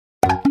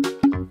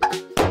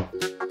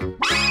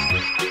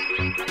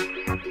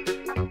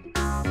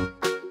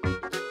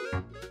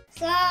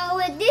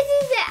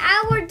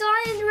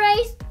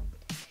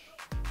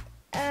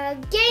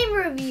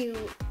overview.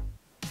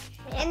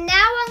 And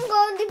now I'm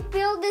going to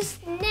build a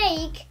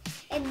snake,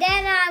 and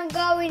then I'm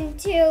going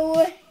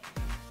to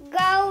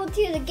go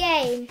to the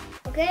game,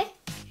 okay?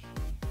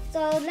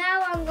 So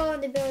now I'm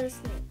going to build a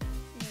snake.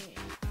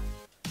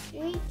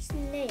 Which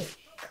snake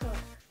color?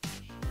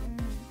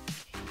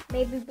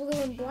 Maybe blue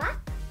and black?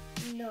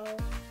 No.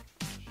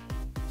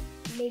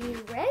 Maybe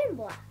red and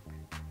black?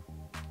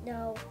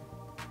 No.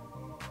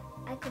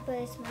 I could put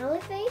a smiley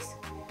face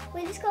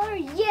with this color?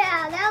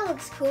 Yeah, that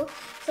looks cool.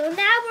 So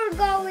now we're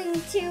going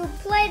to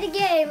play the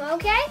game,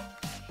 okay?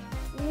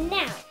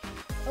 Now,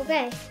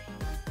 okay.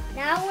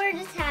 Now we're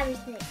just having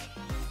snake.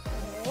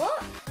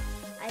 Oh,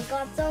 I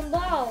got some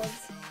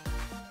balls.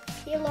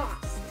 He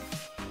lost.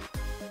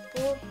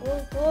 Oh,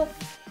 oh, oh.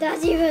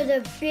 That's even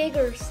a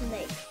bigger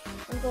snake.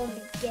 I'm going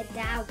to get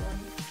that one.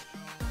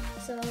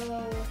 So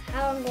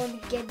how I'm going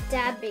to get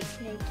that big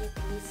snake if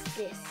he's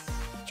this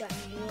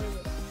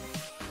ginormous?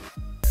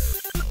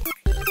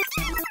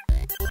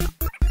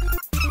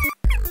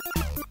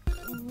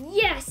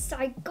 Yes,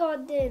 I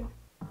got him.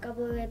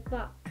 Gobble it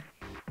back.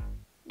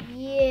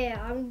 Yeah,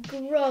 I'm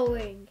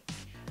growing.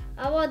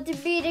 I want to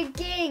be the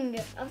king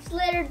of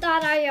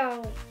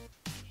Slither.io.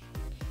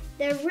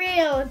 The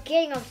real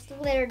king of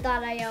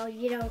Slither.io,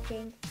 you know,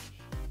 king.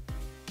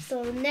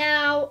 So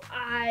now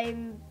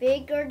I'm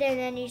bigger than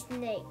any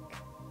snake.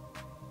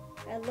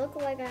 I look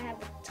like I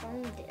have a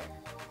tongue there.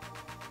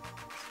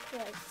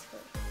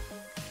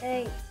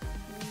 Hey,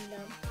 no.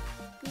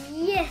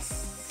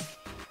 Yes!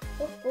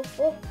 Oh, oh,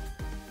 oh.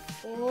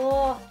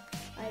 Oh,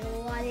 I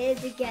don't want him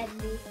to get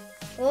me.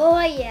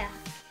 Oh yeah,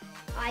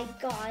 I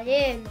got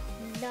him.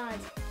 Not.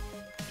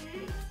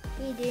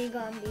 He didn't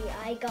got me.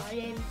 I got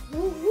him.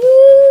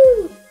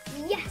 Woohoo!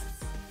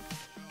 Yes.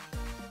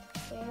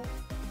 So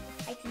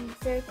I can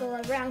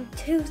circle around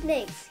 2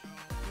 snakes.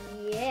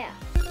 Yeah.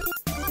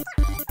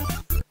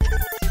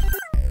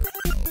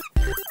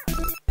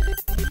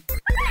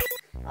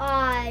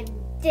 I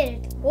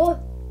did it. Oh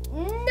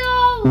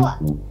no!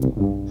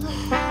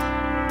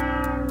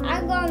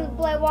 I'm going to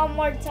play one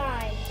more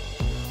time.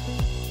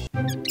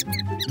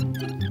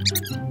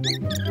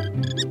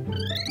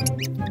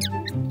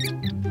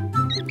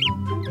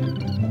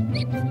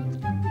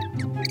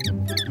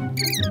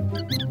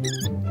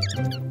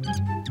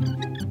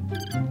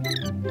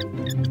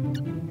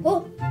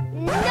 Oh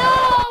no!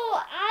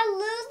 I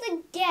lose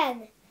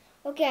again.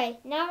 Okay,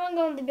 now I'm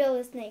going to build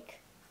a snake.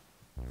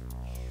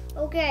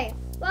 Okay,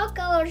 what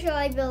color should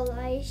I build?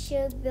 I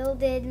should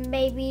build it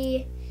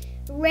maybe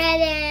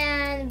red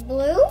and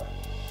blue?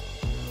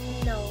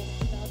 No,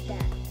 not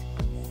that.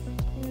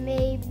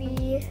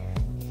 Maybe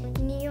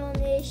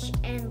neonish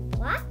and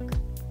black?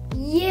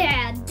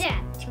 Yeah,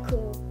 that's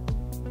cool.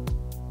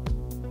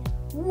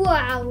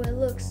 Wow, it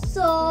looks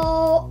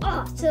so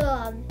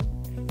awesome.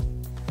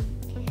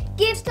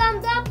 Give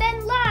thumbs up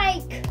and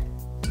like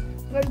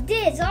for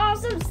this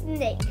awesome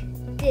snake.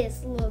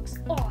 This looks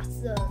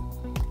awesome.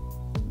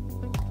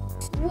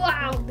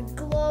 Wow, the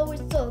glow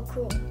is so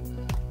cool.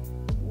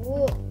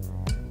 Whoa.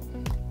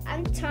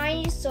 I'm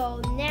tiny, so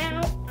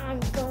now I'm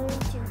going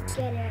to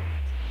get it.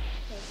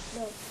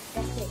 No,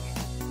 that's it.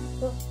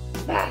 Oh,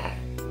 bah.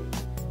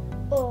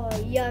 Oh,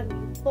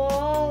 yummy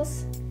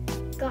balls.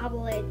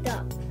 Gobble it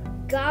up.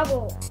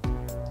 Gobble.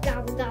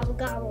 Gobble, gobble,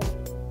 gobble.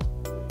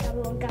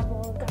 Gobble,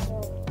 gobble,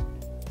 gobble.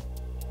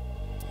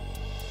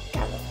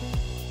 Gobble.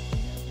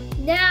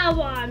 Now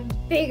I'm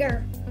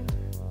bigger.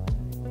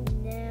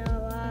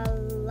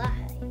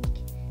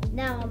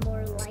 Now I'm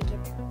more like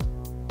it.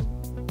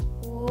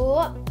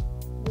 Whoop,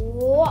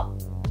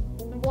 whoop,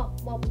 whoop,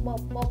 whoop, whoop,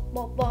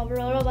 whoop,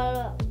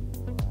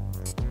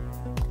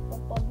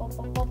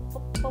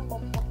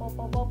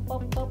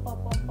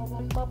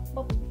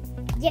 whoop.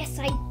 Yes,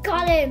 I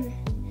got him!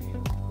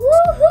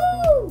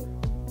 Woohoo!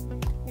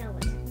 Now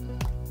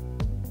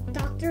what?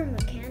 Doctor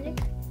Mechanic?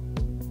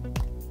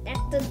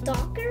 That's the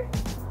doctor?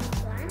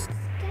 Lance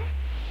guy?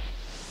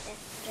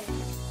 That's good.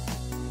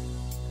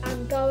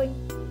 I'm going.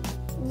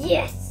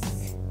 Yes!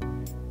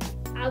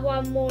 I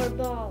want more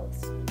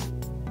balls.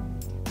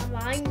 I'm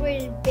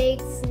hungry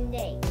big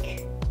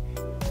snake.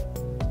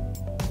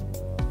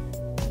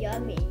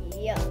 Yummy,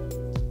 yum.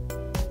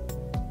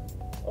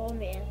 Oh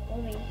man,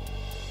 oh man.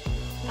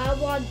 I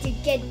want to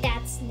get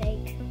that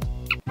snake.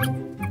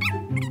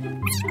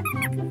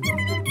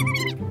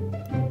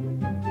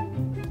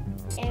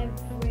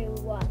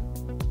 Everyone.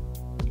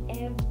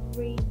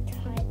 Every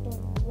type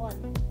of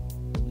one.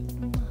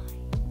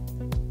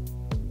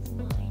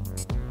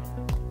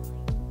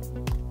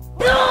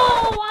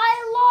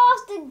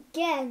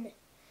 Again.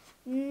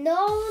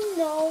 No,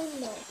 no,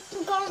 no.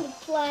 I'm going to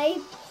play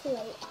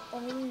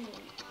only.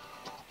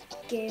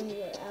 Game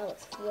where I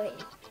was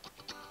waiting.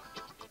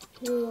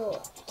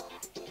 Whoa.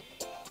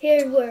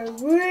 Here's where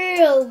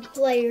real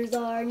players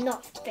are,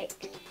 not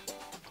fake.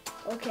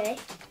 Okay.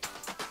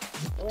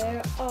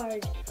 Where are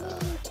they?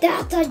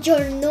 That's a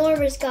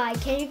ginormous guy.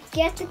 Can you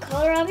get the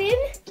color of him?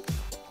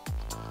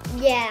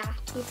 Yeah,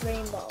 he's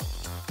rainbow.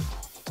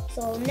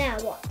 So now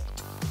what?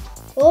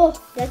 Oh,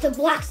 that's a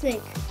black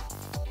snake.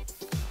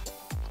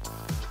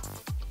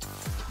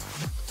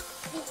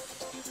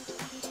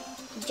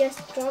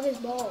 just drop his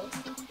balls.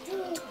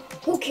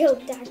 Who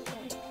killed that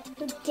guy?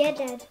 Who get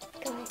that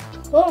guy?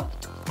 Oh,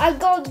 I'm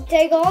going to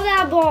take all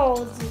that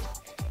balls.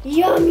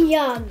 Yum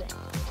yum.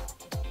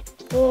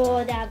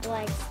 Oh, that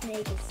black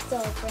snake is so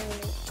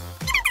friendly.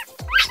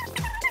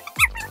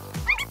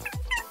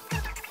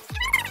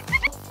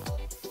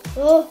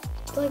 Oh,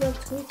 black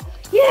ops squeeze.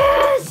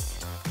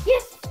 Yes!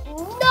 Yes!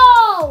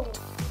 No!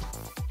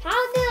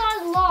 How did I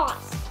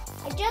lose?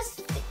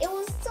 It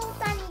was so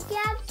tiny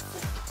gaps.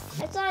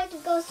 I thought I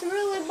could go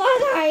through it, but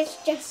I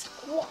just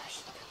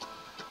squashed.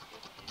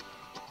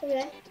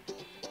 Okay.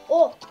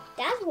 Oh,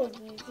 that was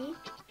easy.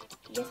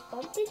 You just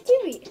bumped into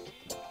me.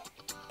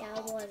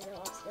 That was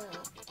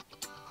awesome.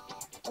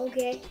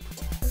 Okay.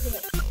 Okay.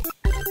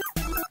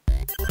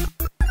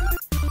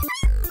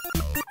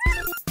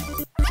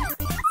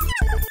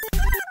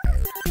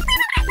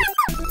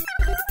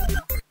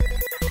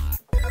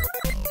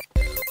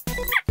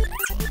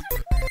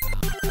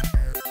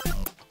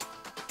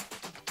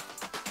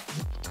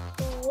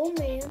 Oh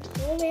man,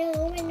 oh man,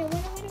 oh man, no,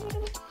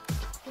 wait.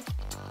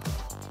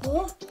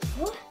 Oh,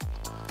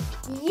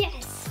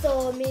 yes,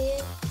 oh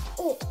man.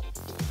 Oh,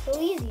 so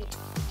easy.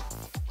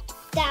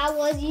 That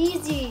was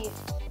easy.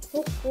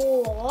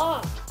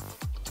 Oh.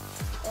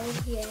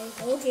 Okay.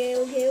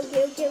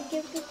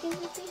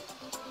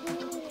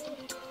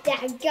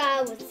 That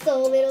guy was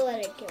so little and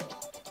I killed him.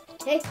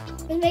 Hey,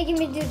 who's making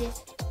me do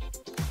this?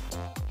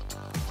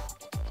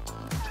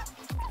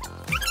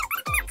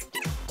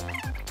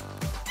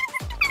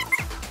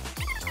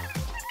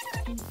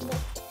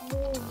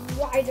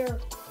 Wider.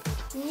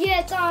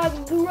 Yes,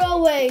 I'm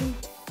growing.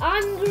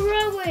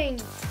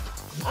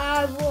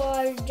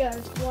 I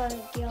just want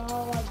to get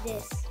all of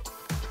this.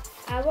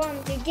 I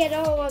want to get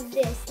all of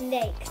this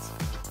snakes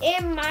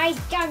in my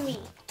tummy.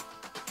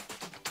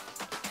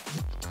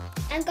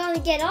 I'm gonna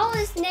get all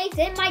the snakes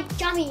in my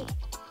tummy.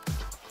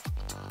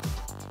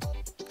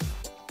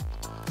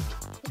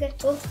 Okay.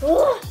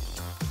 Oh.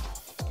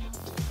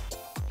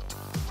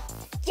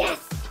 Yes.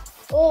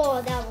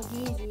 Oh, that was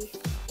easy.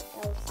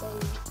 That was so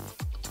easy.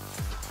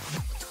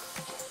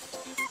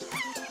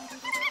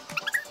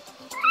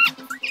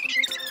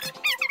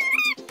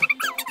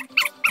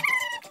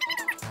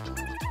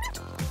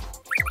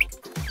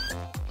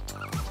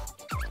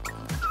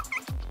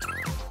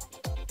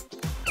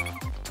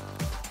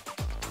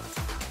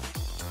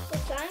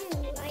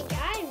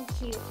 I'm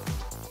cute.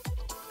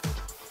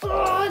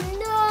 Oh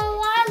no,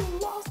 I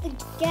lost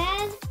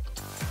again.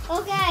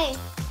 Okay,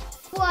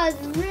 it was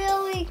a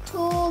really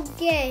cool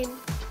game.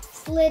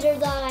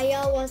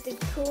 Slither.io was the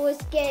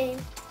coolest game.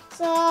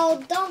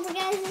 So don't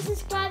forget to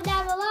subscribe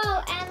down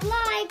below and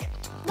like.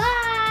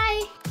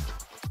 Bye!